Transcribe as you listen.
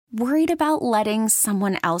Worried about letting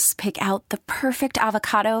someone else pick out the perfect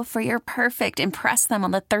avocado for your perfect impress them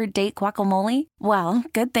on the third date guacamole? Well,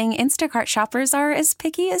 good thing Instacart shoppers are as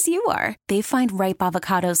picky as you are. They find ripe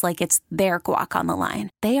avocados like it's their guac on the line.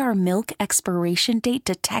 They are milk expiration date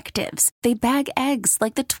detectives. They bag eggs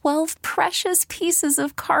like the 12 precious pieces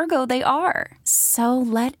of cargo they are. So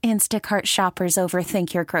let Instacart shoppers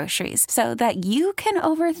overthink your groceries so that you can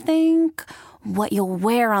overthink what you'll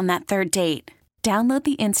wear on that third date. Download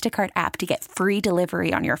the Instacart app to get free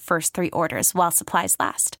delivery on your first 3 orders while supplies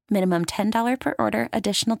last. Minimum $10 per order.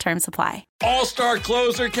 Additional terms apply. All-star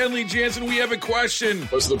closer Kenley Jansen, we have a question.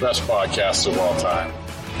 What's the best podcast of all time?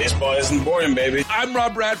 Baseball isn't boring, baby. I'm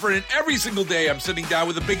Rob Bradford, and every single day I'm sitting down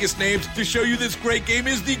with the biggest names to show you this great game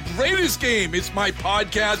is the greatest game. It's my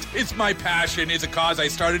podcast. It's my passion. It's a cause I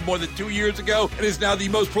started more than 2 years ago and is now the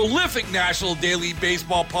most prolific national daily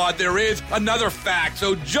baseball pod there is. Another fact.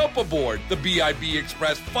 So jump aboard the BIB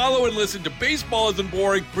Express. Follow and listen to Baseball Isn't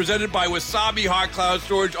Boring, presented by Wasabi Hot Cloud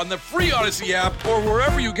Storage on the free Odyssey app or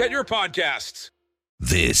wherever you get your podcasts.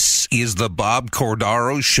 This is the Bob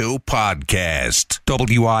Cordaro Show podcast,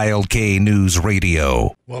 WILK News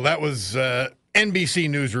Radio. Well, that was NBC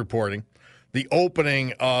News reporting. The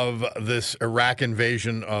opening of this Iraq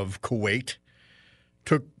invasion of Kuwait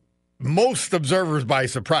took most observers by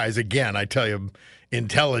surprise. Again, I tell you,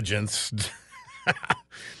 intelligence,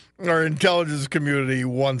 our intelligence community,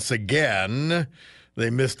 once again, they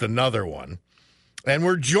missed another one. And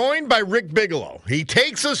we're joined by Rick Bigelow. He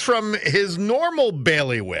takes us from his normal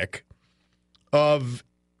bailiwick of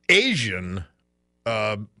Asian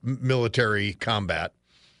military combat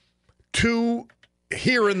to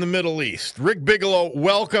here in the Middle East. Rick Bigelow,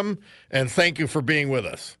 welcome, and thank you for being with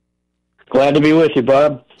us. Glad to be with you,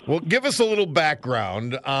 Bob. Well, give us a little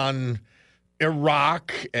background on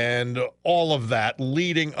Iraq and all of that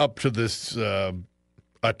leading up to this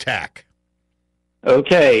attack.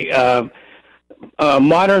 Okay.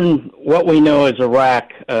 Modern, what we know as Iraq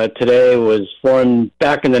today was formed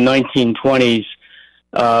back in the 1920s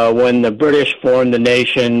when the British formed the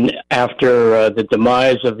nation after the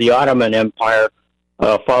demise of the Ottoman Empire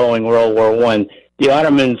following World War I. The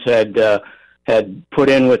Ottomans had put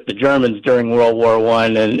in with the Germans during World War I,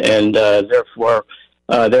 and therefore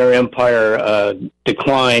their empire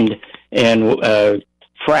declined and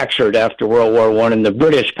fractured after World War I, and the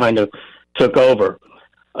British kind of took over.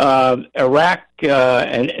 Iraq,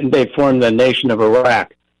 and they formed the nation of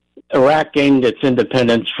Iraq. Iraq gained its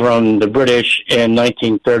independence from the British in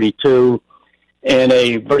 1932, and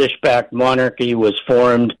a British-backed monarchy was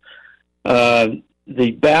formed. The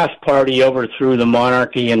Ba'ath Party overthrew the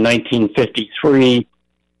monarchy in 1953,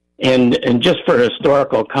 and just for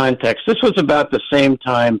historical context, this was about the same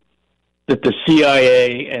time that the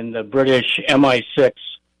CIA and the British MI6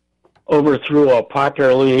 overthrew a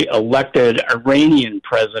popularly elected Iranian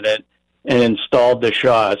president and installed the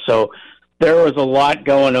Shah. So there was a lot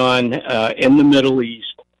going on in the Middle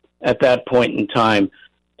East at that point in time.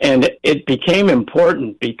 And it became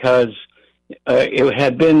important because it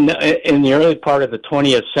had been in the early part of the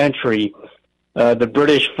 20th century, the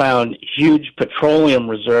British found huge petroleum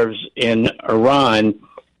reserves in Iran.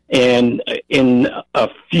 And in a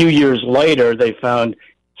few years later, they found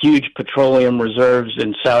huge petroleum reserves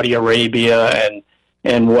in Saudi Arabia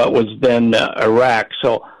and what was then Iraq.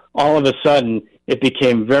 So all of a sudden, it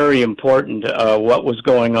became very important what was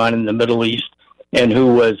going on in the Middle East and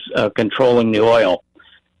who was controlling the oil.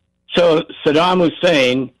 So Saddam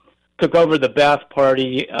Hussein took over the Ba'ath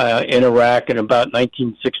Party in Iraq in about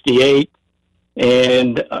 1968.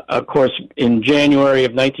 And, of course, in January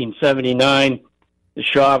of 1979, the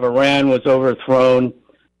Shah of Iran was overthrown.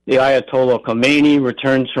 The Ayatollah Khomeini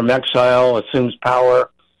returns from exile, assumes power,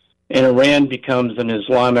 and Iran becomes an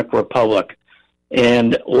Islamic republic.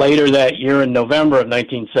 And later that year, in November of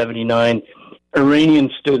 1979, Iranian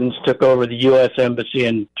students took over the U.S. Embassy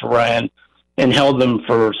in Tehran and held them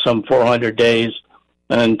for some 400 days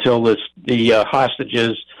until the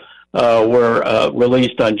hostages were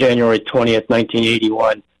released on January 20th,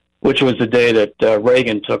 1981, which was the day that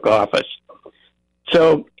Reagan took office.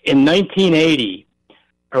 So in 1980,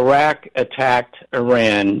 Iraq attacked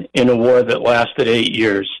Iran in a war that lasted 8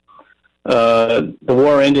 years. The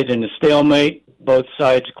war ended in a stalemate. Both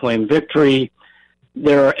sides claimed victory.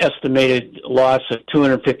 There are estimated loss of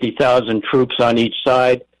 250,000 troops on each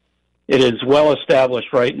side. It is well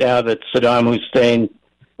established right now that Saddam Hussein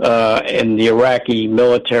and the Iraqi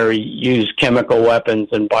military used chemical weapons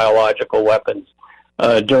and biological weapons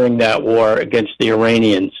during that war against the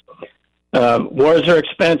Iranians. Wars are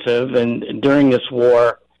expensive, and during this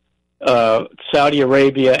war, Saudi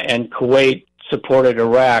Arabia and Kuwait supported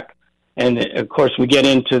Iraq And of course, we get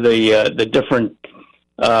into the different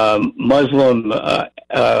Muslim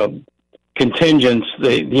contingents.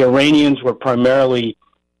 The Iranians were primarily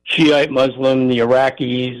Shiite Muslim. The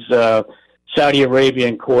Iraqis, Saudi Arabia,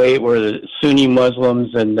 and Kuwait were the Sunni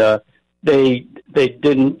Muslims, and they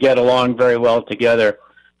didn't get along very well together.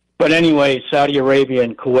 But anyway, Saudi Arabia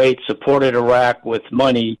and Kuwait supported Iraq with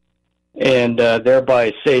money, and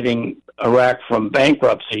thereby saving Iraq from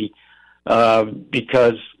bankruptcy,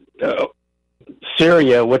 because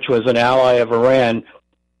Syria, which was an ally of Iran,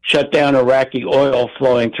 shut down Iraqi oil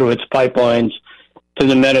flowing through its pipelines to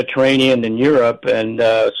the Mediterranean and Europe, and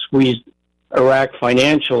squeezed Iraq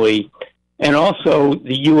financially. And also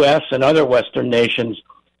the U.S. and other Western nations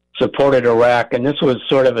supported Iraq, and this was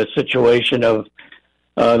sort of a situation of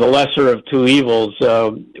the lesser of two evils.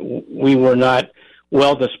 We were not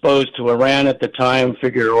well disposed to Iran at the time,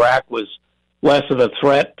 figured Iraq was less of a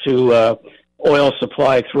threat to oil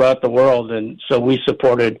supply throughout the world, and so we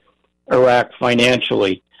supported Iraq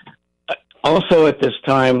financially. Also at this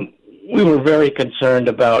time, we were very concerned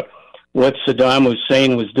about what Saddam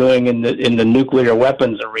Hussein was doing in the nuclear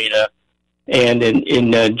weapons arena. And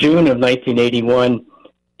in June of 1981,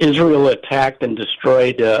 Israel attacked and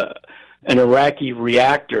destroyed an Iraqi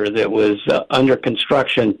reactor that was under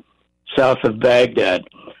construction south of Baghdad.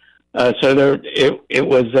 So it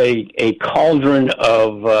was a cauldron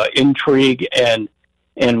of intrigue and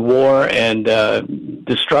war and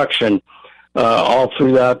destruction all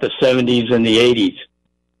throughout the 70s and the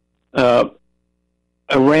 80s.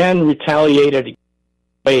 Iran retaliated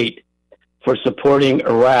for supporting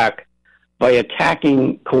Iraq by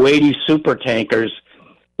attacking Kuwaiti supertankers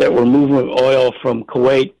that were moving oil from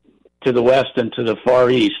Kuwait to the west and to the Far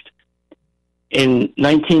East. In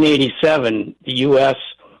 1987, the U.S.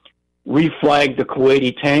 reflagged the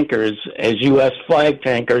Kuwaiti tankers as U.S. flag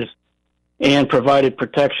tankers and provided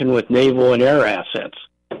protection with naval and air assets.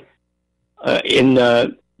 In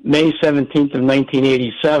May 17th of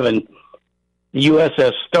 1987, the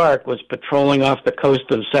USS Stark was patrolling off the coast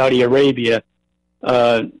of Saudi Arabia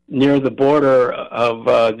near the border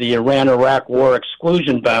of the Iran-Iraq war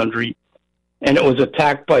exclusion boundary, and it was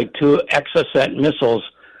attacked by two Exocet missiles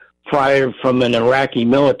fired from an Iraqi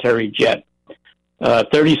military jet.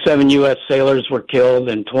 37 U.S. sailors were killed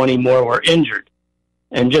and 20 more were injured.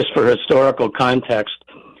 And just for historical context,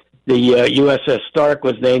 the USS Stark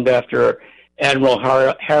was named after Admiral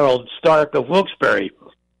Harold Stark of Wilkes-Barre,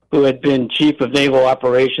 who had been Chief of Naval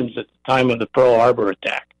Operations at the time of the Pearl Harbor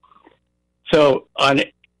attack. So on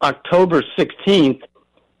October 16th,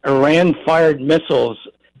 Iran fired missiles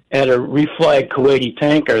at a reflagged Kuwaiti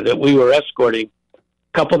tanker that we were escorting.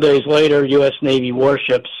 A couple days later, U.S. Navy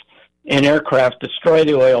warships and aircraft destroyed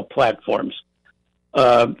the oil platforms.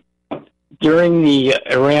 During the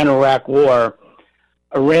Iran-Iraq war,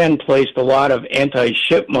 Iran placed a lot of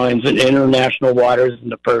anti-ship mines in international waters in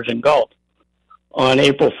the Persian Gulf. On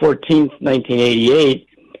April 14, 1988,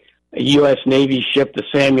 a U.S. Navy ship, the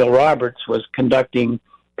Samuel Roberts, was conducting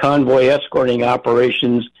convoy escorting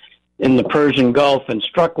operations in the Persian Gulf and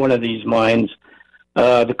struck one of these mines.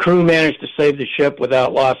 The crew managed to save the ship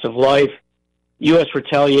without loss of life. U.S.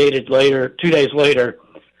 retaliated 2 days later,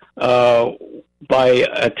 by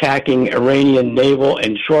attacking Iranian naval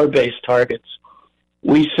and shore-based targets.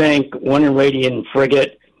 We sank one Iranian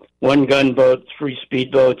frigate, one gunboat, 3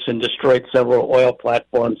 speedboats, and destroyed several oil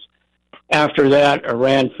platforms. After that,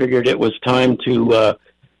 Iran figured it was time to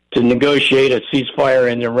negotiate a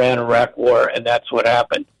ceasefire in the Iran-Iraq war, and that's what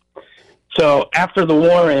happened. So after the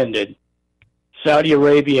war ended, Saudi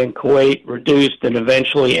Arabia and Kuwait reduced and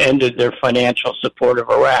eventually ended their financial support of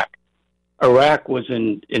Iraq. Iraq was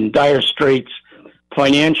in dire straits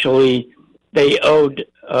financially. They owed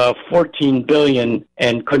 $14 billion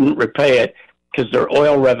and couldn't repay it because their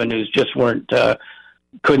oil revenues just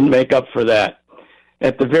couldn't make up for that.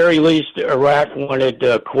 At the very least, Iraq wanted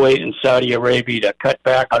Kuwait and Saudi Arabia to cut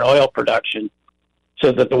back on oil production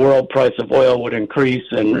so that the world price of oil would increase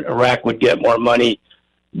and Iraq would get more money.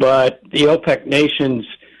 But the OPEC nations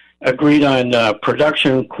agreed on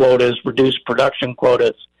production quotas, reduced production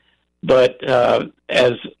quotas. But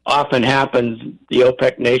as often happens, the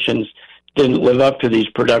OPEC nations didn't live up to these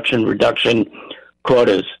production reduction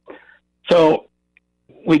quotas. So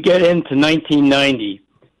we get into 1990,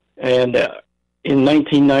 and in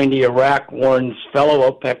 1990, Iraq warns fellow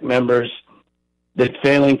OPEC members that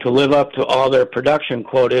failing to live up to all their production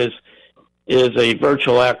quotas is a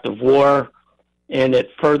virtual act of war, and it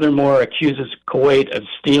furthermore accuses Kuwait of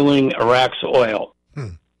stealing Iraq's oil.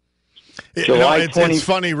 It's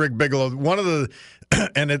funny, Rick Bigelow. One of the,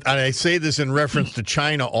 and I say this in reference to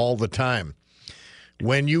China all the time,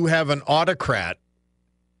 when you have an autocrat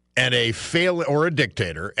and or a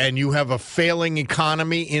dictator, and you have a failing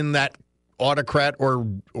economy in that autocrat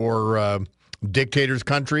or dictator's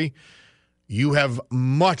country, you have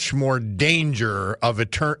much more danger of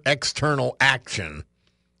external action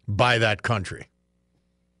by that country.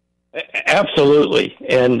 Absolutely,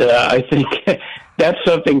 and I think that's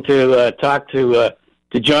something to talk to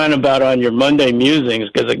John about on your Monday musings,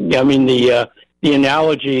 because I mean the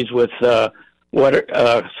analogies with what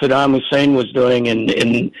Saddam Hussein was doing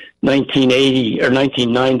in 1980 or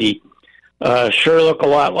 1990 sure look a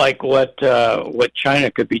lot like what China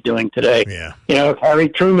could be doing today. Yeah. You know, Harry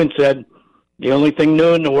Truman said, "The only thing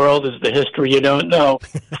new in the world is the history you don't know."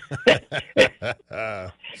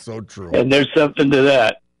 So true. And there's something to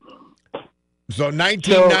that. So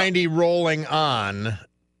 1990 rolling on,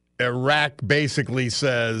 Iraq basically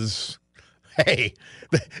says, hey,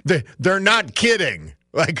 they're not kidding.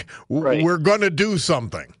 Like, Right. We're going to do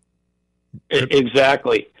something.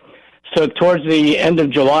 Exactly. So towards the end of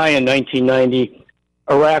July in 1990,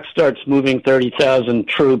 Iraq starts moving 30,000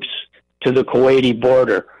 troops to the Kuwaiti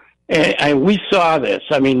border. And we saw this.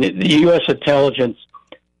 I mean, the U.S. intelligence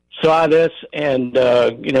saw this, and,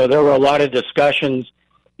 there were a lot of discussions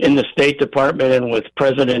in the State Department and with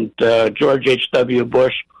President George H.W.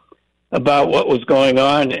 Bush about what was going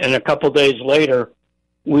on. And a couple days later,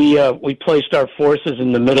 we placed our forces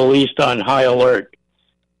in the Middle East on high alert.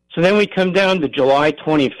 So then we come down to July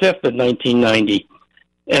 25th of 1990,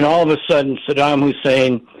 and all of a sudden Saddam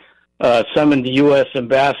Hussein summoned the U.S.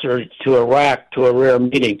 ambassador to Iraq to a rare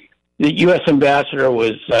meeting. The U.S. ambassador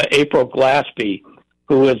was April Glaspie,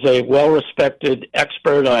 who was a well-respected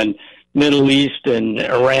expert on Middle East and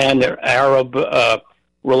Iran, Arab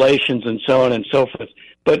relations, and so on and so forth.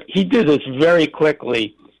 But he did this very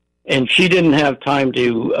quickly, and she didn't have time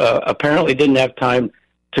to, apparently didn't have time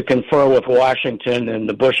to confer with Washington and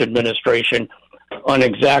the Bush administration on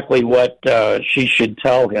exactly what she should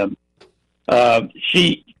tell him.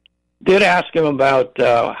 She did ask him about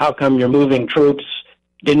how come you're moving troops,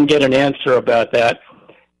 didn't get an answer about that.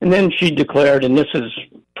 And then she declared, and this is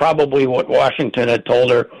probably what Washington had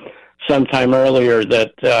told her sometime earlier,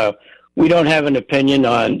 that we don't have an opinion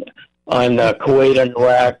on Kuwait and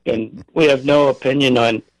Iraq, and we have no opinion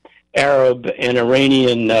on Arab and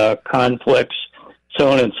Iranian conflicts, so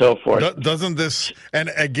on and so forth. Doesn't this,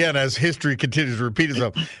 and again, as history continues to repeat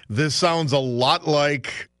itself, this sounds a lot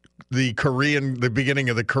like the beginning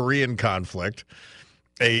of the Korean conflict,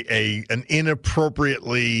 an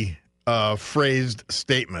inappropriately phrased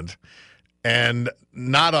statement, and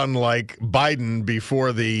not unlike Biden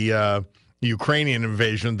before the Ukrainian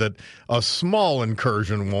invasion, that a small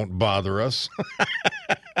incursion won't bother us.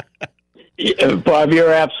 Bob,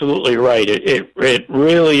 you're absolutely right. It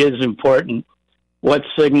really is important what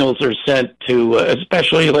signals are sent to,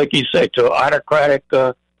 especially, like you say, to autocratic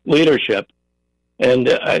leadership. And,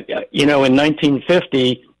 in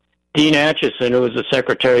 1950, Dean Acheson, who was the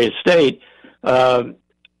Secretary of State,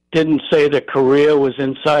 didn't say that Korea was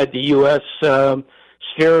inside the U.S.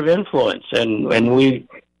 Sphere of influence. And we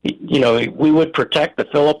would protect the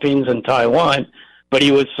Philippines and Taiwan, but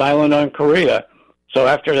he was silent on Korea. So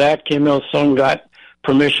after that, Kim Il-sung got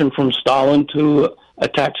permission from Stalin to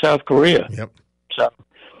attack South Korea. Yep.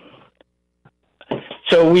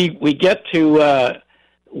 So we get to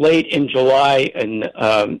late in July in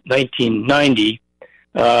 1990,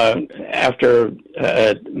 after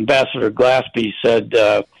Ambassador Glaspie said,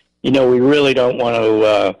 we really don't want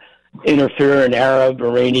to interfere in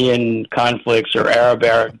Arab-Iranian conflicts or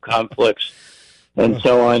Arab-Arab conflicts, and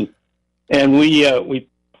so on. And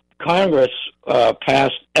Congress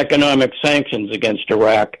passed economic sanctions against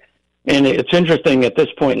Iraq. And it's interesting, at this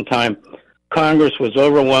point in time, Congress was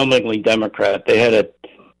overwhelmingly Democrat. They had a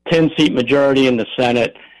 10-seat majority in the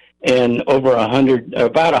Senate and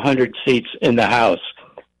about 100 seats in the House.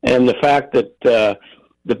 And the fact that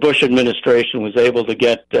the Bush administration was able to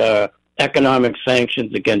get economic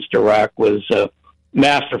sanctions against Iraq was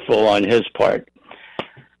masterful on his part.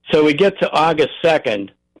 So we get to August 2nd,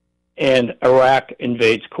 and Iraq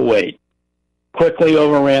invades Kuwait, quickly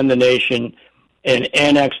overran the nation, and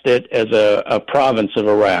annexed it as a province of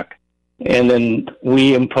Iraq. And then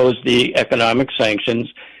we imposed the economic sanctions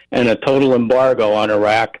and a total embargo on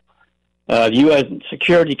Iraq. The U.S.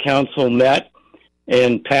 Security Council met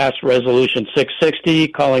and passed Resolution 660,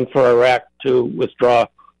 calling for Iraq to withdraw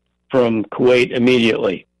from Kuwait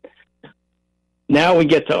immediately. Now we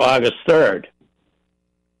get to August 3rd.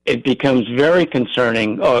 It becomes very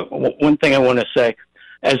concerning. One thing I want to say,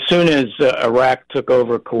 as soon as Iraq took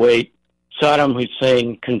over Kuwait, Saddam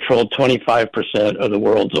Hussein controlled 25% of the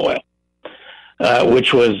world's oil,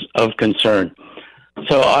 which was of concern.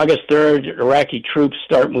 So August 3rd, Iraqi troops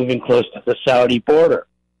start moving close to the Saudi border,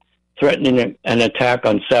 threatening an attack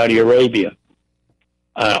on Saudi Arabia.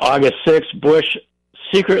 August 6th, Bush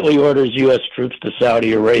secretly orders U.S. troops to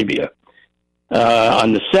Saudi Arabia.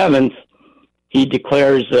 On the 7th, he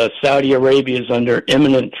declares Saudi Arabia is under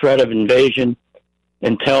imminent threat of invasion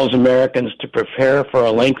and tells Americans to prepare for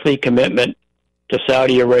a lengthy commitment to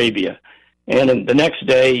Saudi Arabia. And the next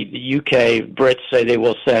day, the UK, Brits say they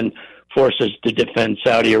will send forces to defend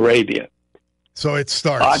Saudi Arabia. So it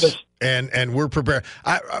starts, and we're prepared.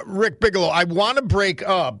 Rick Bigelow, I want to break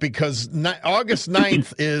up because August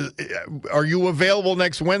 9th is. Are you available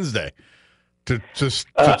next Wednesday to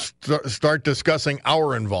start discussing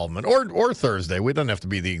our involvement, or Thursday? We don't have to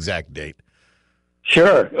be the exact date.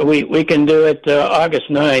 Sure, we can do it August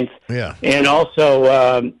 9th. Yeah, and also,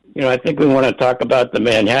 I think we want to talk about the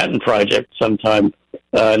Manhattan Project sometime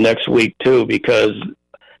next week too, because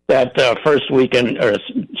that first weekend or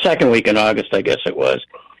second week in August, I guess it was,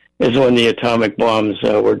 is when the atomic bombs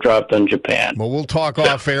were dropped on Japan. Well, we'll talk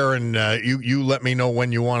off air, and you let me know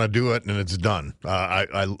when you want to do it, and it's done.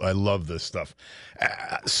 I love this stuff.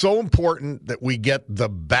 So important that we get the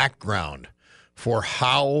background for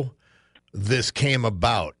how this came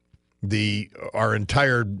about. Our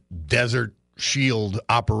entire Desert Shield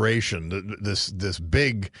operation, this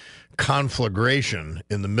big conflagration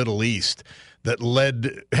in the Middle East that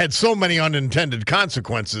had so many unintended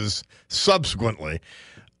consequences subsequently.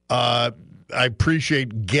 I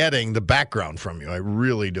appreciate getting the background from you. I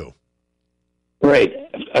really do. Great.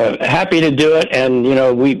 Happy to do it. And,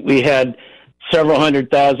 we had several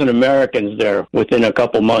 100,000 Americans there within a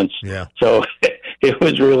couple months. Yeah. So it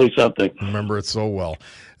was really something. Remember it so well.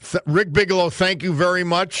 Rick Bigelow, thank you very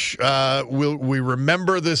much. We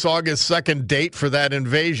remember this August 2nd date for that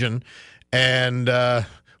invasion, and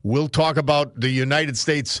we'll talk about the United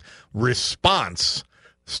States response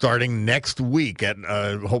starting next week at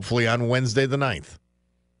hopefully on Wednesday the 9th.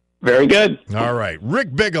 Very good. All right.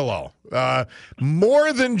 Rick Bigelow,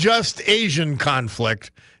 more than just Asian conflict.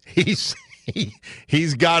 He's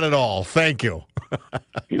got it all. Thank you.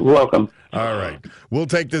 You're welcome. All right. We'll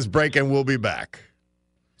take this break and we'll be back.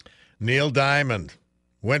 Neil Diamond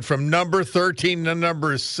went from number 13 to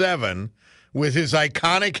number 7 with his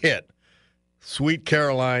iconic hit, Sweet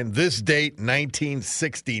Caroline, this date,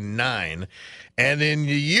 1969. And in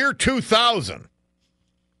the year 2000,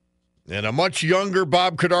 and a much younger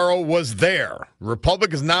Bob Cordaro was there.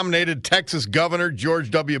 Republicans nominated Texas Governor George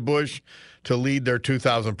W. Bush to lead their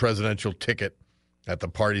 2000 presidential ticket at the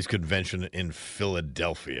party's convention in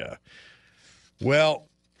Philadelphia. Well,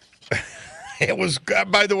 it was,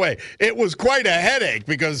 by the way, it was quite a headache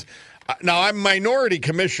because now I'm minority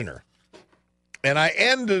commissioner, and I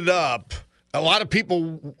ended up, a lot of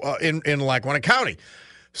people in Lackawanna County.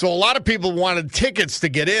 So a lot of people wanted tickets to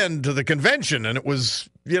get into the convention, and it was,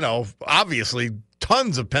 obviously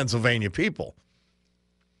tons of Pennsylvania people.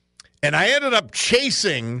 And I ended up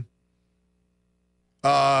chasing,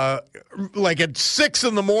 like at 6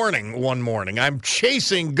 a.m. one morning, I'm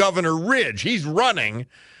chasing Governor Ridge. He's running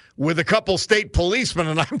with a couple state policemen,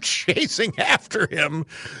 and I'm chasing after him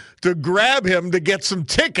to grab him to get some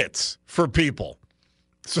tickets for people.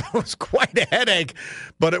 So it was quite a headache,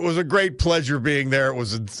 but it was a great pleasure being there. It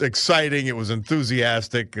was exciting. It was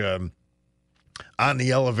enthusiastic. On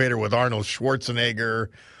the elevator with Arnold Schwarzenegger,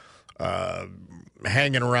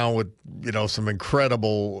 hanging around with, some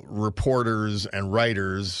incredible reporters and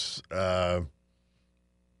writers. Yeah,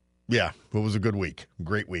 it was a good week.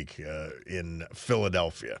 Great week in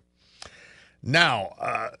Philadelphia.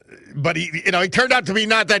 Now, but he turned out to be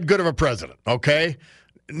not that good of a president, okay?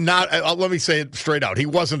 Let me say it straight out. He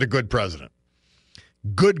wasn't a good president.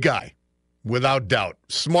 Good guy, without doubt.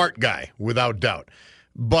 Smart guy, without doubt.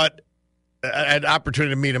 But I had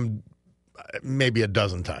opportunity to meet him maybe a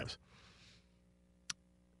dozen times.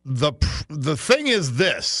 The thing is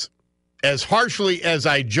this, as harshly as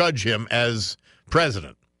I judge him as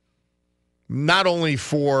president, not only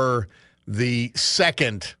for the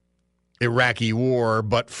second Iraqi war,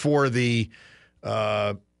 but for the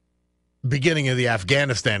beginning of the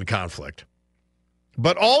Afghanistan conflict,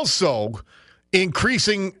 but also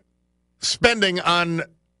increasing spending on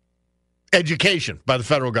education by the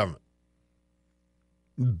federal government.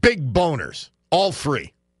 Big boners, all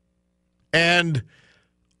free. And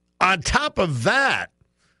on top of that,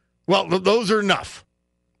 well, those are enough.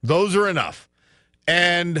 Those are enough.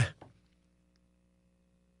 And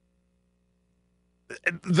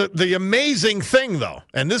the amazing thing, though,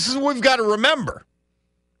 and this is what we've got to remember,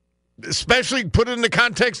 especially put it in the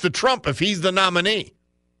context of Trump if he's the nominee.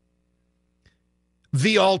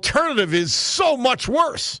 The alternative is so much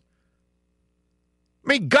worse. I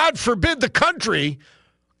mean, God forbid the country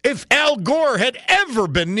if Al Gore had ever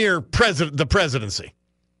been near the presidency.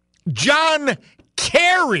 John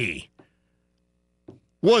Kerry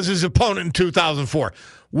was his opponent in 2004.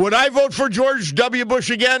 Would I vote for George W. Bush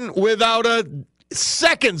again? Without a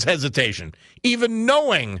second's hesitation, even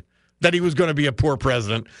knowing that he was going to be a poor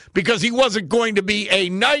president, because he wasn't going to be a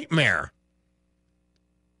nightmare.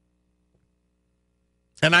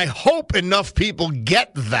 And I hope enough people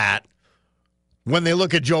get that when they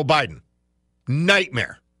look at Joe Biden.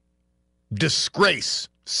 Nightmare. Disgrace.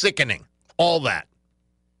 Sickening. All that.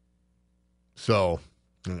 So,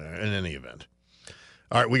 in any event.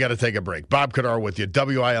 All right, we got to take a break. Bob Cordaro with you.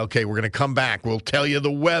 WILK. We're going to come back. We'll tell you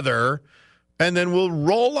the weather, and then we'll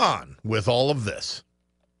roll on with all of this.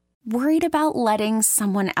 Worried about letting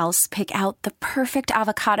someone else pick out the perfect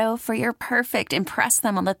avocado for your perfect impress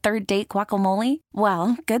them on the third date guacamole?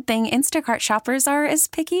 Well, good thing Instacart shoppers are as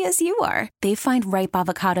picky as you are. They find ripe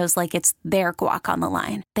avocados like it's their guac on the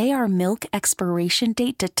line. They are milk expiration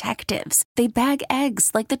date detectives. They bag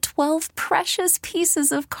eggs like the 12 precious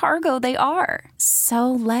pieces of cargo they are.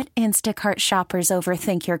 So let Instacart shoppers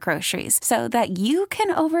overthink your groceries so that you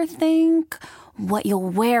can overthink what you'll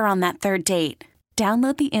wear on that third date.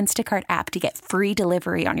 Download the Instacart app to get free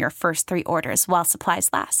delivery on your first 3 orders while supplies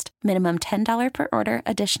last. Minimum $10 per order.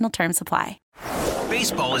 Additional terms apply.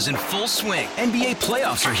 Baseball is in full swing. NBA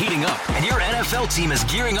playoffs are heating up, and your NFL team is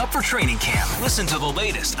gearing up for training camp. Listen to the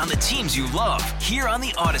latest on the teams you love here on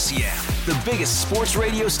the Odyssey app. The biggest sports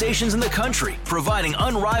radio stations in the country, providing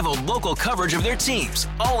unrivaled local coverage of their teams,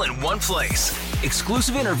 all in one place.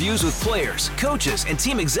 Exclusive interviews with players, coaches, and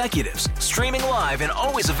team executives, streaming live and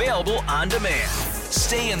always available on demand.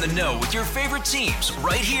 Stay in the know with your favorite teams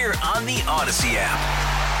right here on the Odyssey app.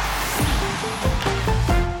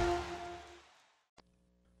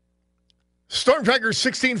 Storm Tracker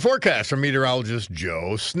 16 forecast from meteorologist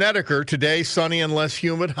Joe Snedeker. Today, sunny and less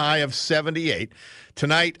humid, high of 78.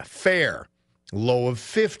 Tonight, fair, low of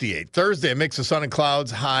 58. Thursday, a mix of sun and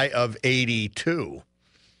clouds, high of 82.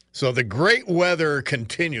 So the great weather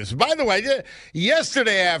continues. By the way,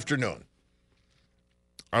 yesterday afternoon,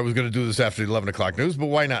 I was going to do this after the 11 o'clock news, but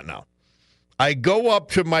why not now? I go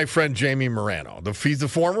up to my friend Jamie Morano. He's the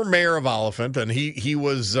former mayor of Oliphant, and he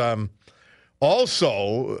was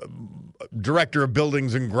also director of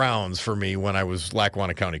buildings and grounds for me when I was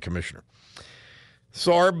Lackawanna County Commissioner.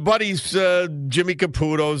 So our buddies, Jimmy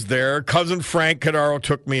Caputo's there. Cousin Frank Cordaro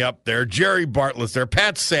took me up there. Jerry Bartlett's there.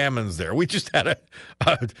 Pat Salmon's there. We just had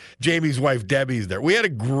Jamie's wife, Debbie's there. We had a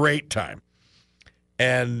great time.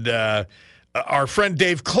 And our friend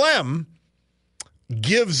Dave Clem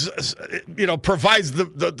provides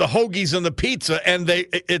the hoagies and the pizza, and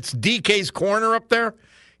it's DK's Corner up there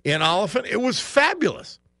in Oliphant. It was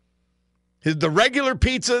fabulous. The regular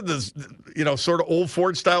pizza, sort of old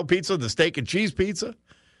Ford style pizza, the steak and cheese pizza,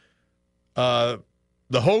 the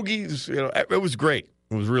hoagies, it was great.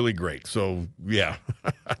 It was really great. So yeah,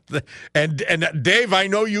 and Dave, I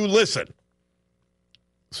know you listen,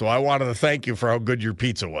 so I wanted to thank you for how good your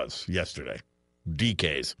pizza was yesterday.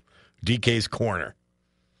 DK's Corner,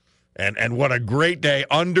 and what a great day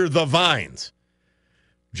under the vines.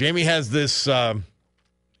 Jamie has this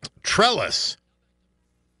trellis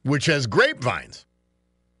which has grapevines.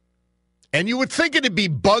 And you would think it'd be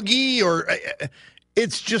buggy, or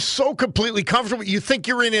it's just so completely comfortable. You think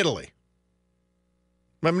you're in Italy.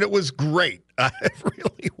 I mean, it was great. It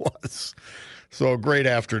really was. So a great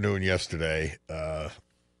afternoon yesterday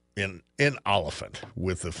in Oliphant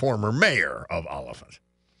with the former mayor of Oliphant.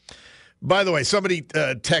 By the way, somebody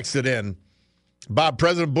texted in, Bob,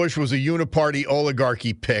 President Bush was a uniparty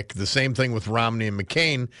oligarchy pick. The same thing with Romney and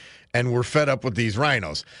McCain, and we're fed up with these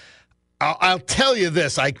rhinos. I'll tell you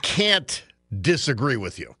this. I can't disagree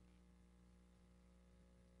with you.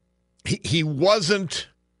 He wasn't,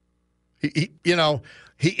 he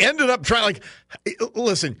ended up trying,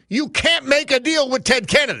 listen, you can't make a deal with Ted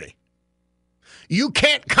Kennedy. You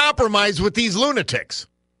can't compromise with these lunatics.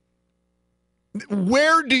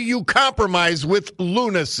 Where do you compromise with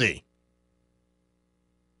lunacy?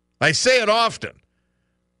 I say it often.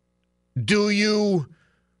 Do you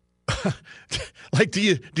do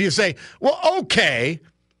you say, well, okay,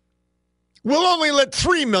 we'll only let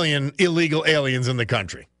 3 million illegal aliens in the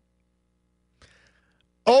country.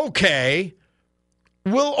 Okay,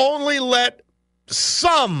 we'll only let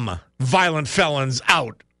some violent felons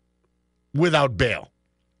out without bail.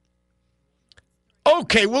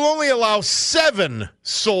 Okay, we'll only allow 7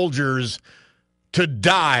 soldiers to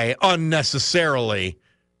die unnecessarily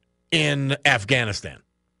in Afghanistan.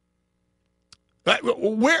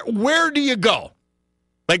 Where do you go?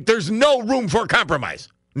 There's no room for compromise.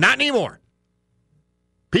 Not anymore.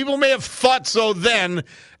 People may have thought so then,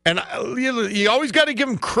 and you always got to give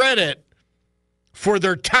them credit for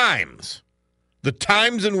their times, the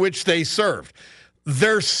times in which they served.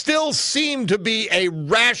 There still seemed to be a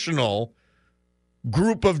rational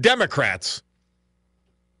group of Democrats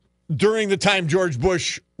during the time George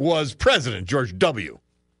Bush was president, George W.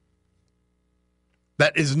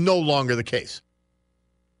 That is no longer the case.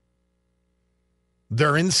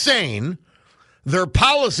 They're insane. Their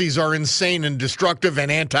policies are insane and destructive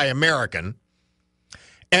and anti-American,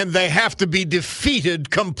 and they have to be defeated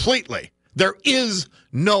completely. There is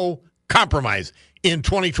no compromise in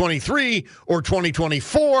 2023 or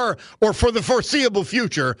 2024 or for the foreseeable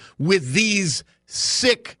future with these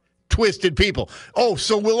sick, twisted people. Oh,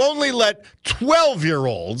 so we'll only let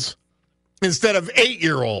 12-year-olds instead of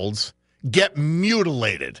 8-year-olds get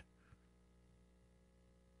mutilated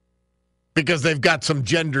because they've got some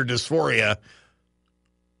gender dysphoria,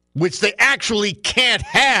 which they actually can't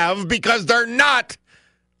have because they're not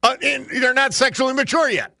sexually mature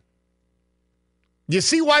yet. Do you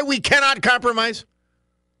see why we cannot compromise?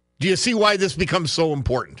 Do you see why this becomes so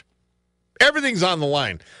important? Everything's on the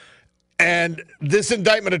line. And this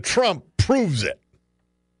indictment of Trump proves it.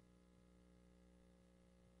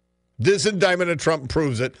 This indictment of Trump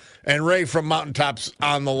proves it. And Ray from Mountaintop's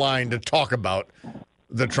on the line to talk about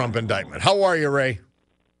the Trump indictment. How are you, Ray?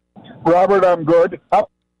 Robert, I'm good. How do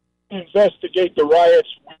we investigate the riots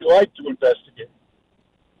we like to investigate?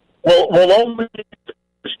 We'll only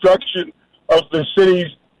destruction of the cities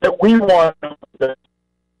that we want.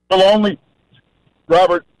 We'll only,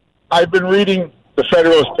 Robert, I've been reading the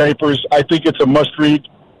Federalist Papers. I think it's a must-read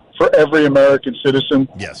for every American citizen.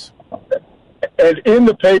 Yes. And in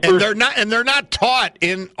the papers, and they're not taught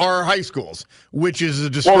in our high schools, which is a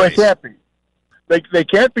disgrace. Well, they can't be. They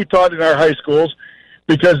can't be taught in our high schools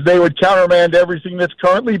because they would countermand everything that's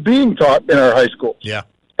currently being taught in our high schools. Yeah.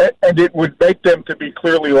 And it would make them to be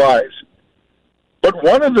clearly lies. But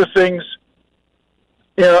one of the things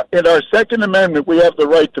in our Second Amendment, we have the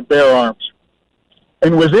right to bear arms.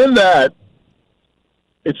 And within that,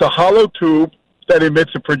 it's a hollow tube that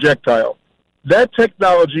emits a projectile. That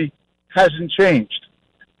technology hasn't changed.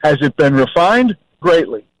 Has it been refined?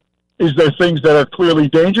 Greatly. Is there things that are clearly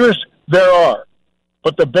dangerous? There are.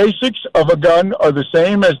 But the basics of a gun are the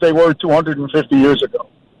same as they were 250 years ago.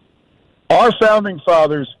 Our founding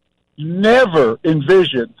fathers never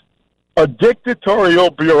envisioned a dictatorial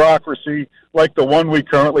bureaucracy like the one we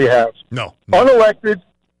currently have. No. Unelected.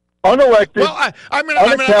 Well,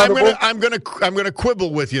 I'm going to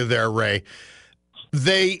quibble with you there, Ray.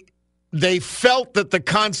 They felt that the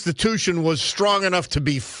Constitution was strong enough to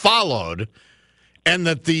be followed, and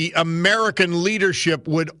that the American leadership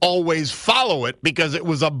would always follow it because it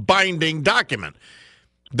was a binding document.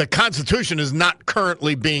 The Constitution is not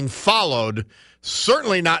currently being followed,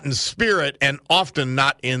 certainly not in spirit, and often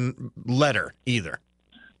not in letter either.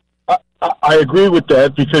 I agree with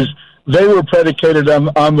that because they were predicated on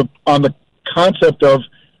the concept of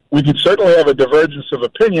we could certainly have a divergence of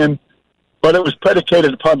opinion, but it was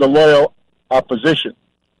predicated upon the loyal opposition.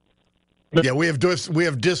 Yeah, we have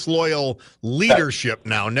disloyal leadership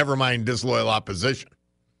now. Never mind disloyal opposition.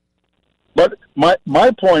 But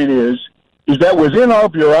my point is that within our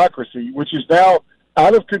bureaucracy, which is now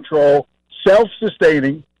out of control,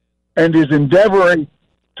 self-sustaining, and is endeavoring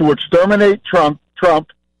to exterminate Trump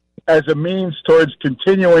as a means towards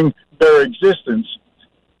continuing their existence,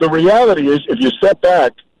 the reality is, if you step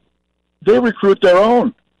back, they recruit their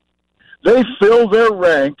own. They fill their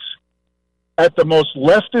ranks at the most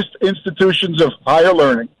leftist institutions of higher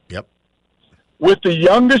learning. Yep. With the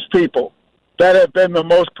youngest people that have been the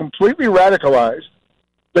most completely radicalized.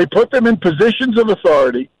 They put them in positions of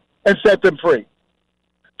authority and set them free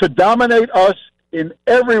to dominate us in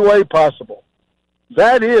every way possible.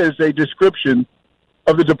 That is a description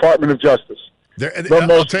of the Department of Justice.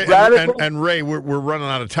 And Ray, we're running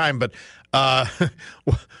out of time, but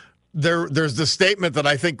there's the statement that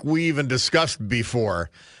I think we even discussed before.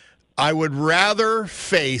 I would rather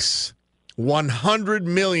face 100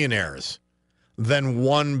 millionaires than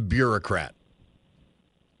one bureaucrat.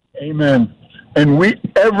 Amen. And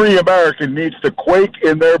every American needs to quake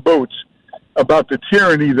in their boots about the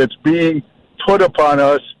tyranny that's being put upon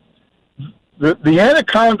us. The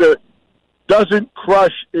anaconda doesn't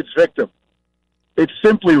crush its victim. It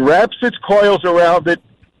simply wraps its coils around it,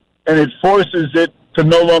 and it forces it to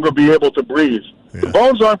no longer be able to breathe. Yeah. The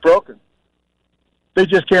bones aren't broken. They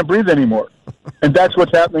just can't breathe anymore. And that's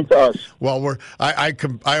what's happening to us. Well, I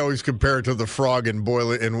always compare it to the frog in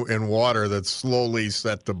water that's slowly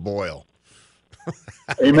set to boil.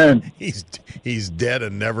 Amen. He's dead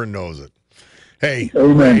and never knows it. Hey,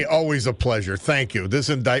 Amen. Ray, always a pleasure. Thank you. This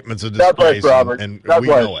indictment's a God bless, disgrace, Robert. and God we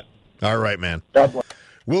bless. know it. All right, man. God bless.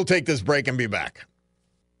 We'll take this break and be back.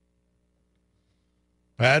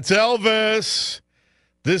 That's Elvis.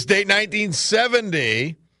 This date,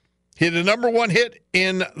 1970, hit a number one hit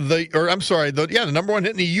in the number one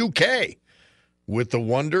hit in the UK with The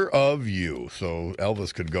Wonder of You. So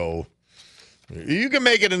Elvis could go, you can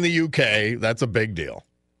make it in the UK. That's a big deal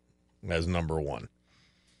as number one.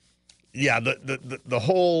 Yeah, the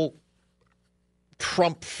whole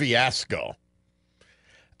Trump fiasco.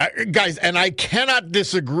 Guys, and I cannot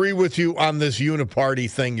disagree with you on this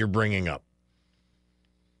uniparty thing you're bringing up.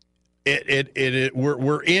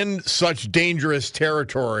 We're in such dangerous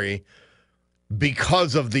territory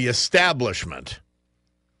because of the establishment.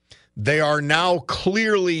 They are now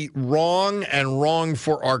clearly wrong and wrong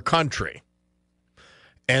for our country.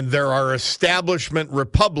 And there are establishment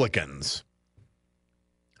Republicans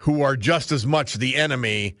who are just as much the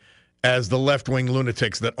enemy as the left-wing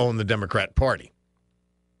lunatics that own the Democrat Party.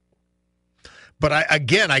 But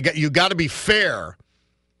you got to be fair.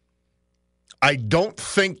 I don't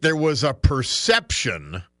think there was a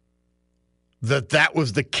perception that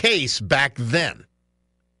was the case back then,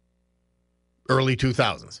 early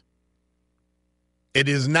 2000s. It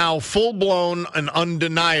is now full-blown and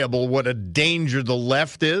undeniable what a danger the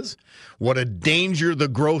left is, what a danger the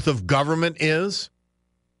growth of government is,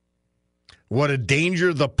 what a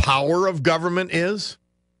danger the power of government is.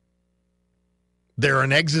 They're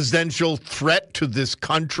an existential threat to this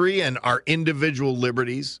country and our individual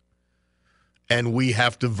liberties, and we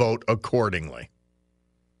have to vote accordingly.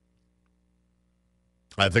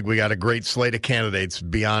 I think we got a great slate of candidates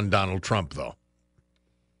beyond Donald Trump, though.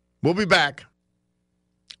 We'll be back.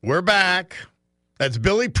 We're back. That's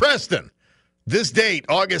Billy Preston. This date,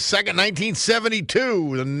 August 2nd,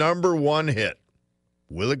 1972, the number one hit.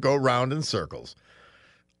 Will it go round in circles?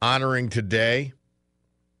 Honoring today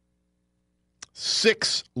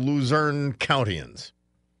 6 Luzerne Countians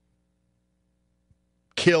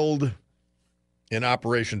killed in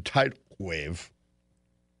Operation Tidal Wave,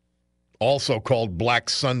 also called Black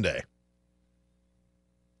Sunday,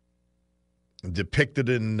 depicted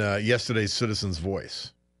in yesterday's Citizen's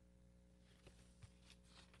Voice.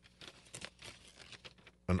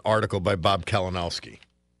 An article by Bob Kalinowski.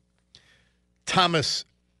 Thomas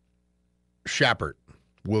Shapert,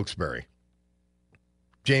 Wilkes-Barre.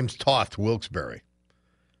 James Toth, Wilkes-Barre.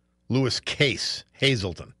 Lewis Case,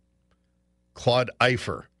 Hazleton. Claude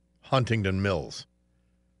Eifer, Huntington Mills.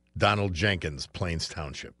 Donald Jenkins, Plains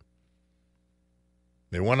Township.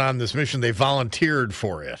 They went on this mission. They volunteered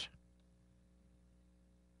for it.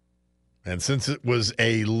 And since it was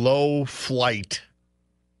a low flight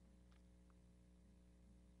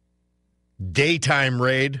daytime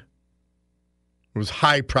raid, there was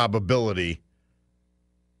high probability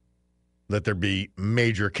that there'd be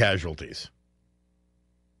major casualties.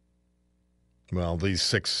 Well, these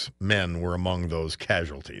 6 men were among those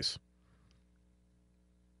casualties.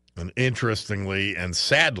 And interestingly and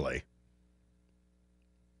sadly,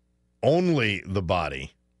 only the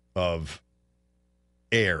body of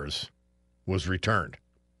Ayers was returned.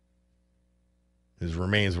 His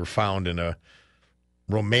remains were found in a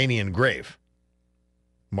Romanian grave,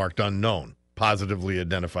 marked unknown, positively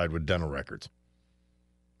identified with dental records.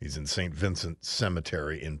 He's in St. Vincent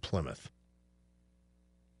Cemetery in Plymouth.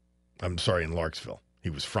 I'm sorry, in Larksville. He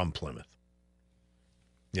was from Plymouth.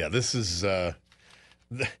 Yeah, this is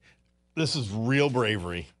real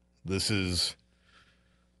bravery. This is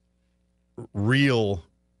real.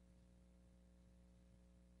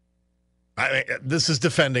 This is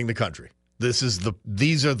defending the country.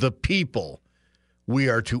 These are the people we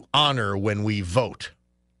are to honor when we vote.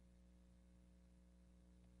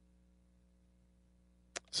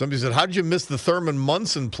 Somebody said, how did you miss the Thurman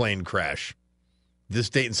Munson plane crash? This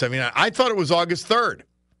date in 79. I thought it was August 3rd.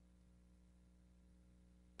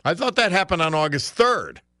 I thought that happened on August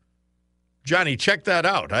 3rd. Johnny, check that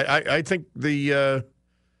out. I think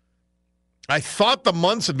I thought the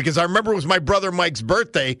Munson, because I remember it was my brother Mike's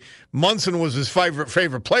birthday. Munson was his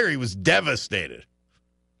favorite player. He was devastated.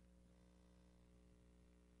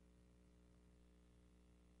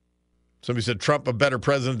 Somebody said Trump a better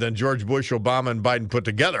president than George Bush, Obama, and Biden put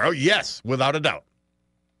together. Oh, yes, without a doubt.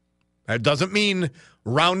 That doesn't mean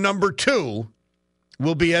round number 2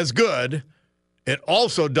 will be as good. It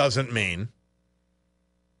also doesn't mean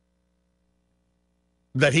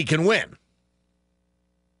that he can win.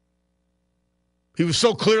 He was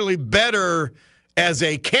so clearly better as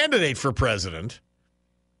a candidate for president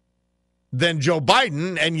than Joe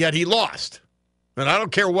Biden, and yet he lost. And I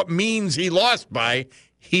don't care what means he lost by,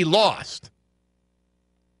 he lost.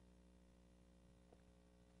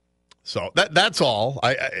 So that's all.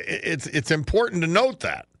 It's important to note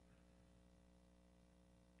that.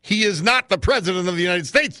 He is not the president of the United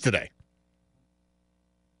States today.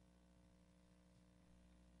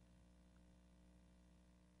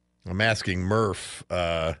 I'm asking Murph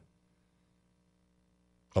about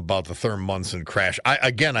the Thurman Munson crash.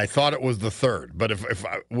 I thought it was the third, but if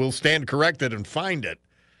we'll stand corrected and find it.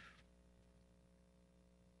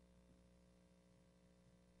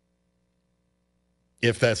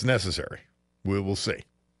 If that's necessary, we will see.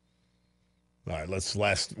 All right,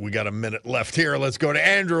 we got a minute left here. Let's go to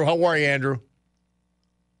Andrew. How are you, Andrew?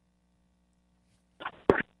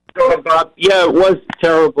 Bob. Yeah, it was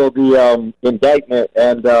terrible, the indictment,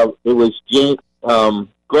 and it was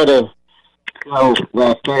Greta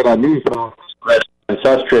last night on Newsmax.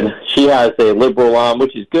 Sustrin, she has a liberal arm,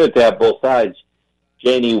 which is good to have both sides.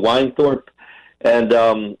 Janie Weinthorpe,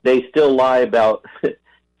 and they still lie about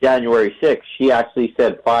January 6th. She actually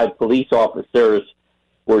said 5 police officers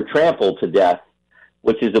were trampled to death,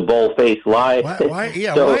 which is a bold-faced lie. Why?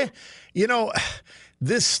 Yeah, so, why? You know,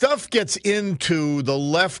 this stuff gets into the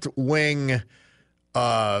left-wing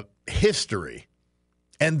history,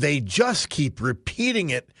 and they just keep repeating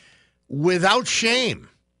it without shame.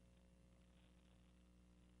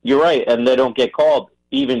 You're right, and they don't get called.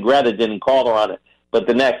 Even Greta didn't call her on it. But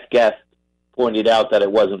the next guest pointed out that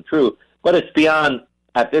it wasn't true. But it's beyond,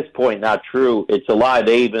 at this point, not true. It's a lie.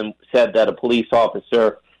 They even said that a police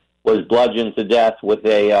officer was bludgeoned to death with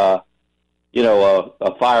a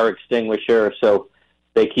fire extinguisher. So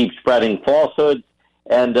they keep spreading falsehoods.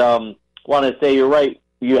 And want to say you're right.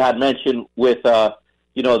 You had mentioned with,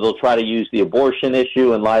 they'll try to use the abortion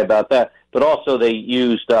issue and lie about that. But also they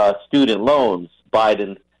used student loans.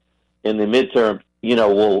 Biden, in the midterm,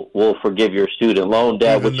 will forgive your student loan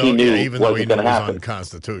debt, which he knew wasn't going to happen.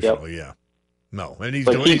 Unconstitutional, yeah. No, and he's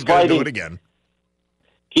going to do it again.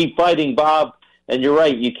 Keep fighting, Bob. And you're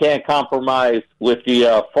right. You can't compromise with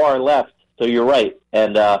the far left. So you're right.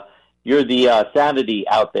 And you're the sanity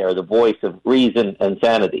out there, the voice of reason and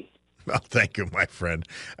sanity. Well, thank you, my friend.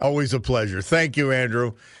 Always a pleasure. Thank you,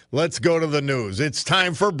 Andrew. Let's go to the news. It's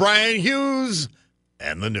time for Brian Hughes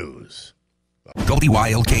and the news.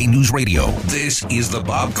 WILK News Radio. This is the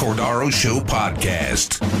Bob Cordaro Show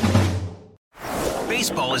podcast.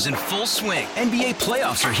 Baseball is in full swing. NBA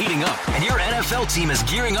playoffs are heating up, and your NFL team is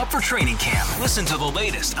gearing up for training camp. Listen to the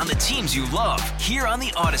latest on the teams you love here on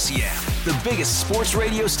the Odyssey app. The biggest sports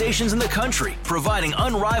radio stations in the country, providing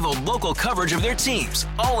unrivaled local coverage of their teams,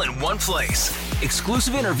 all in one place.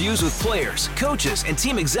 Exclusive interviews with players, coaches, and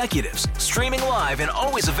team executives, streaming live and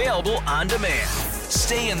always available on demand.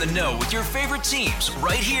 Stay in the know with your favorite teams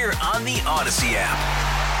right here on the Odyssey app.